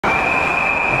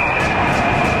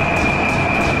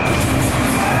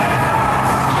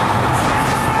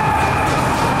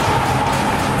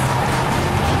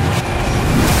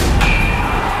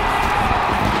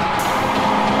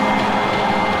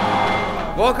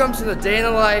Welcome to the day in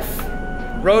the life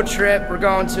road trip. We're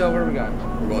going to, where are we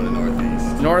going? We're going to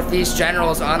Northeast. Northeast. General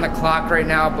is on the clock right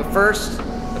now, but first,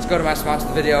 let's go to my sponsor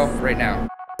of the video right now.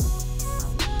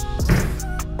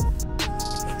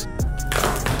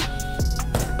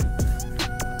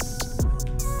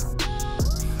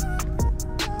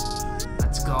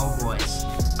 Let's go, boys.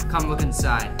 Come look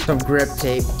inside. Some grip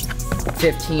tape,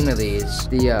 15 of these.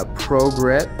 The Pro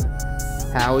Grip,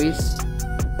 Howie's.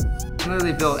 You can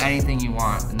literally build anything you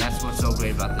want, and that's what's so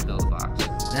great about the build box.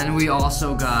 Then we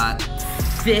also got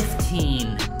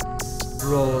 15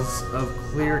 rolls of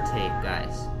clear tape,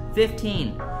 guys.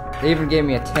 15. They even gave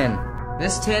me a tin.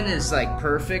 This tin is like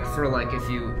perfect for like if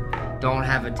you don't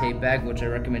have a tape bag, which I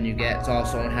recommend you get. It's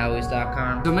also on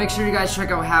howies.com. So make sure you guys check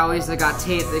out Howie's. They got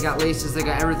tape, they got laces, they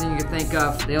got everything you can think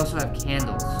of. They also have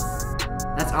candles.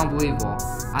 That's unbelievable.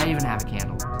 I even have a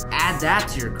candle. Add that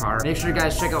to your car. Make sure you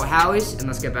guys check out Howie's, and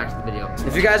let's get back to the video.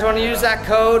 If you guys want to use that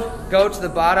code, go to the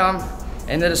bottom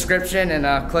in the description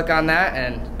and click on that,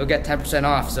 and you'll get 10%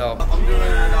 off. So.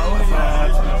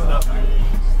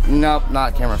 Nope,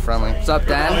 not camera friendly. What's up,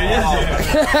 Dan?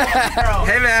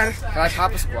 Hey, man. Can I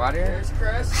pop a squat here?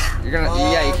 You're gonna,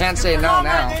 yeah, you can't say no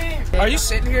now. Are you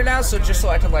sitting here now, so just so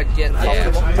I can like get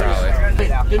comfortable?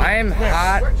 Yeah, probably. I am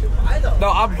hot. No,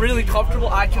 I'm really comfortable.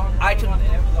 I can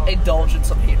indulge in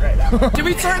some heat right now. Can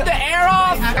we turn the air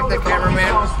off? Check the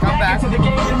cameraman. Come back. Let's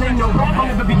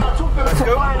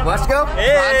go. Let's go.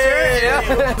 Hey.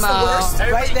 Yeah. No.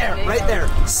 Right there, right there.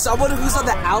 Someone who's on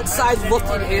the outside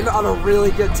looking in on a really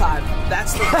good time.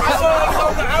 That's the.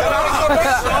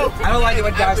 I don't like it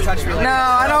when guys touch me. No,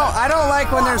 I don't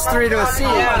like when there's 3 to a seat.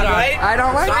 Yeah, right? I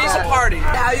don't like Three's that. a party.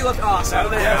 Now you look awesome.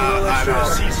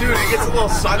 Dude, it gets a little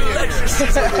sunny in here.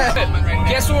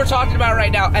 Guess what we're talking about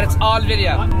right now, and it's on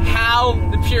video. How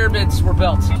the pyramids were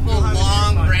built.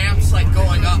 Long ramps like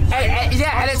going up.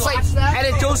 Yeah, and it's like, and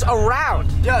it goes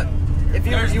around. Yeah. If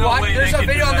you watch, there's a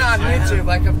video on YouTube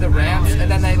like of the ramps,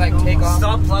 and then they like take off.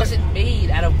 It wasn't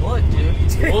made out of wood, dude.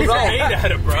 What was it made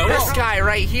out of, bro? This guy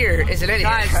right here is an idiot.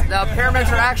 Guys, the pyramids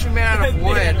are actually made out of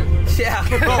wood. Yeah.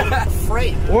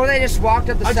 Freight. Or they just walked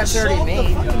up the steps already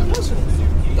made.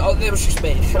 Oh, they was just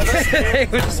made. Why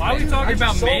are we talking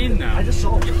about Maine now? Quick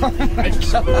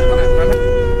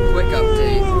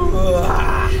update.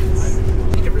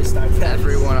 You can restart that.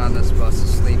 Everyone on this bus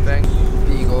is sleeping.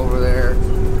 Beagle over there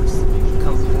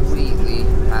completely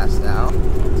passed out.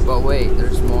 But wait,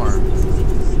 there's more.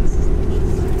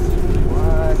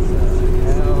 What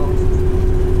the hell?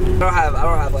 I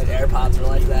don't have like AirPods or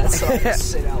like that, so I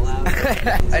just sit out loud.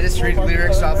 I just read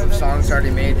lyrics off of songs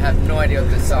already made. Have no idea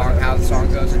what the song, how the song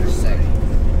goes, and just sing.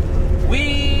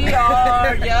 We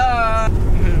are young.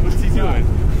 What's he doing?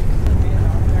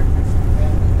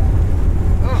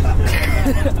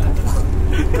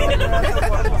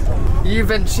 You've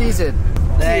been cheesing.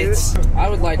 Thanks. I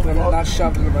would like them not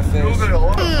shoved into my face.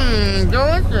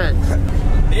 Delicious.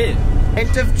 It.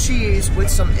 Hint of cheese with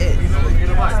some it.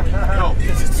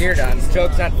 You're done.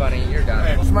 Joke's not funny. You're done.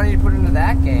 How much money you put into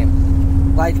that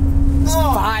game? Like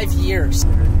 5 years.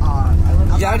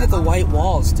 You gotta get the white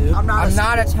walls, dude. I'm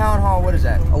not at Town Hall. What is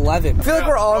that? 11. I feel like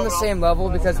we're all on the same level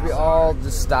because we all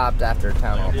just stopped after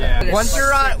Town Hall 10. Once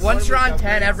you're on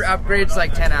 10, every upgrade's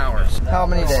like 10 hours. How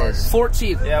many days?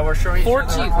 14. Yeah, we're showing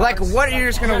 14. Like what? You're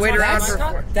just gonna wait around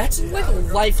for? That's like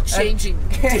life-changing.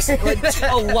 Like,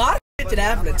 a lot of shit can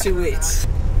happen in 2 weeks.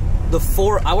 I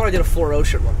want to get a 4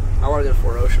 ocean one.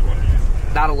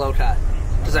 Not a low cut.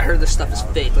 Because I heard this stuff is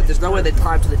fake. Like, there's no way they'd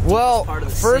climb to the deepest part of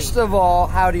the sea. First of all,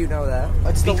 how do you know that?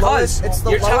 It's the lowest.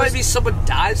 You're telling me someone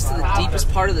dives to the deepest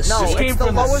part of the sea? No, it's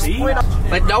the lowest point.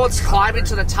 Like, no one's climbing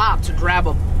to the top to grab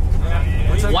a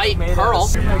white pearl.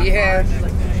 Yeah.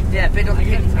 Yeah, big on the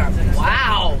kidney.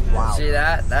 Wow. See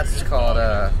that? That's called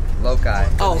loci.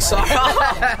 Oh, sorry.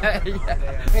 Yeah.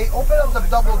 Hey, open up the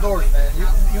double doors, man.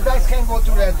 You guys can't go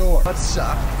through that door. That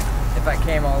suck. If I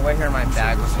came all the way here, my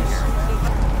bag was in here.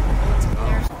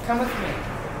 Come with me.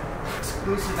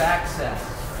 Exclusive access.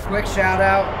 Quick shout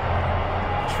out.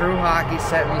 Trew Hockey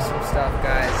sent me some stuff,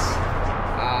 guys.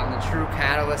 The Trew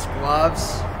Catalyst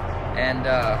gloves and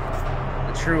the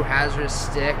Trew Hazardous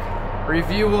stick.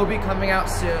 Review will be coming out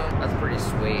soon. That's pretty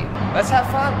sweet. Let's have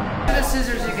fun. The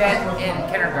scissors you get in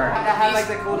kindergarten. That have like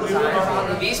the cool designs on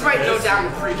them. These might go down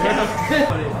in pre-K.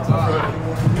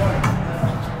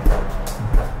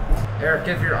 Eric,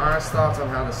 give your honest thoughts on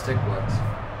how the stick looks.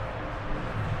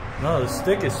 No, the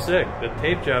stick is sick. The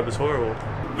tape job is horrible.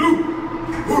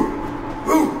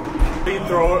 You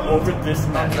throw it over this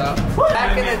Thumbs up.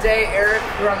 Back in the day, Eric,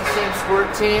 we were on the same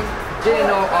squirt team. Didn't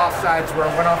know what offsides were.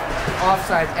 Went off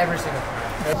offsides every single time.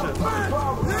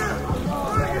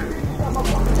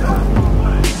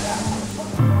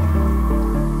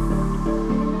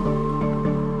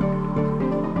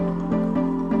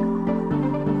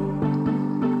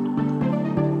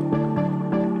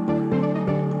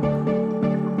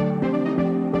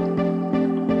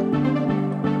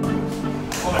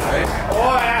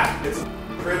 Oh yeah. It's a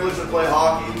privilege to play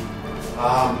hockey.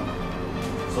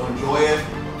 So enjoy it.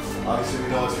 Obviously, we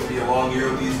know it's going to be a long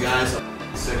year with these guys.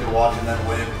 I'm sick of watching them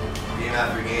win game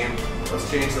after game. Let's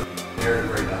change the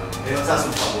narrative right now. Hey, let's have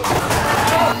some fun with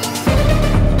it.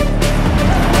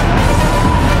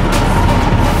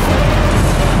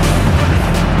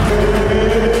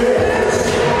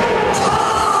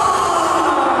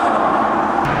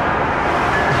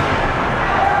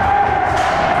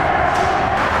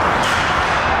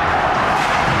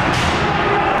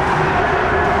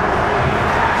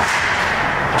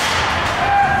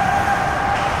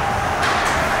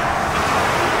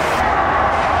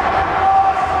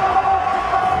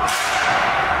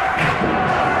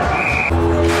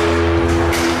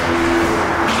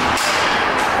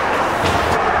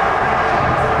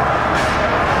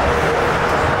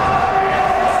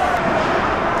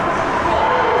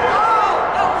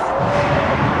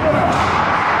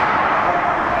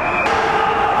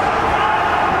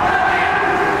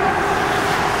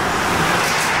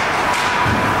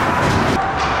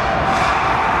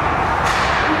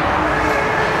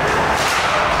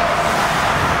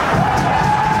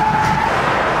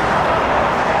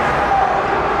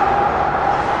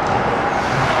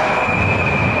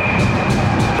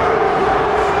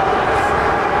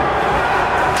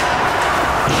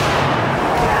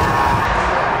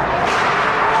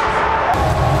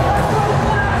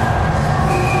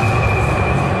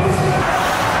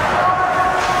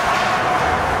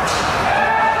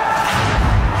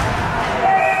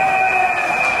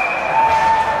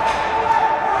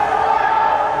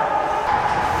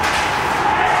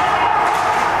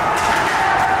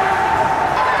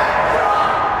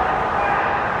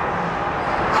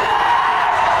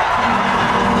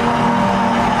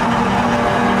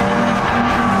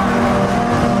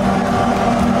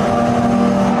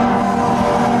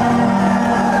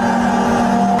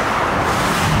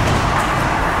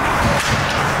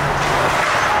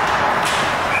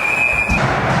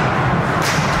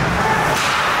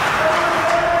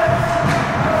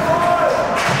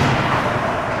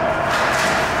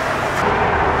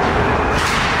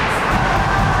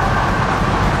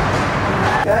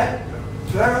 Okay?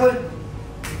 So everyone,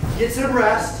 get some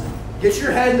rest, get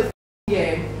your head in the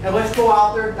game, and let's go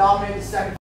out there and dominate the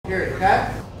second period,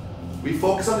 okay? We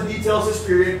focus on the details this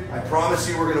period. I promise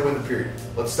you we're going to win the period.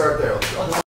 Let's start there. Let's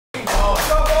go.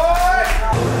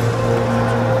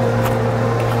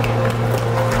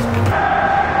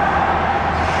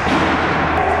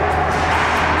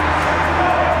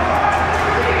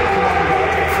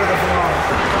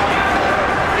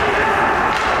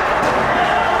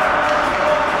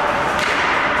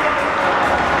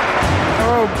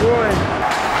 Oh boy.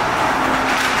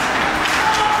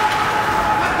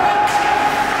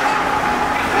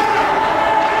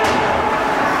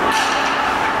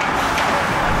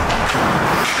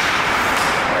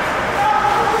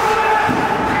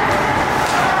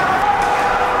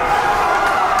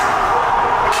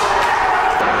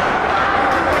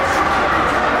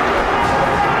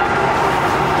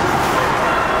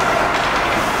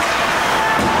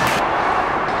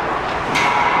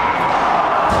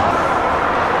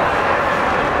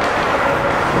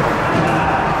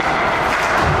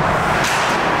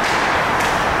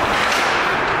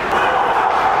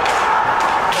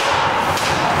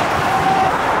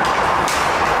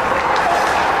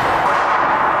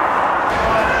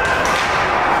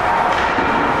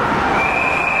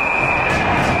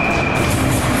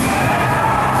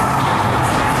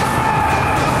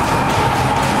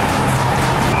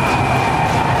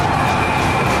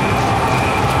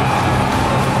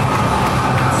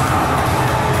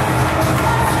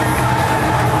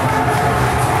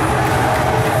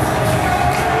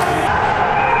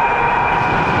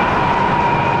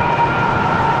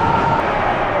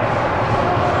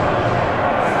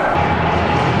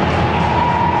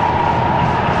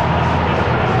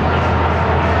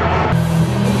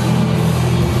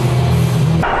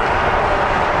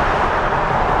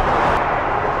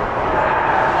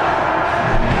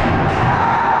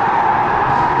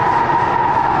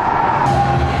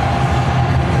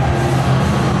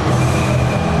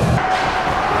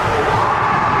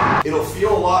 It'll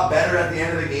feel a lot better at the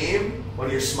end of the game when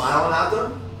you're smiling at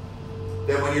them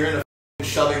than when you're in a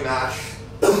shoving match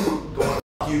going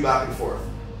you back and forth.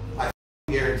 I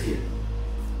guarantee it.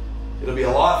 It'll be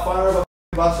a lot funner of a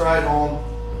bus ride home.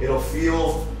 It'll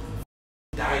feel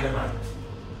dynamite.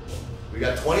 We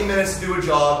got 20 minutes to do a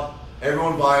job.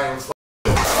 Everyone buy in. Let's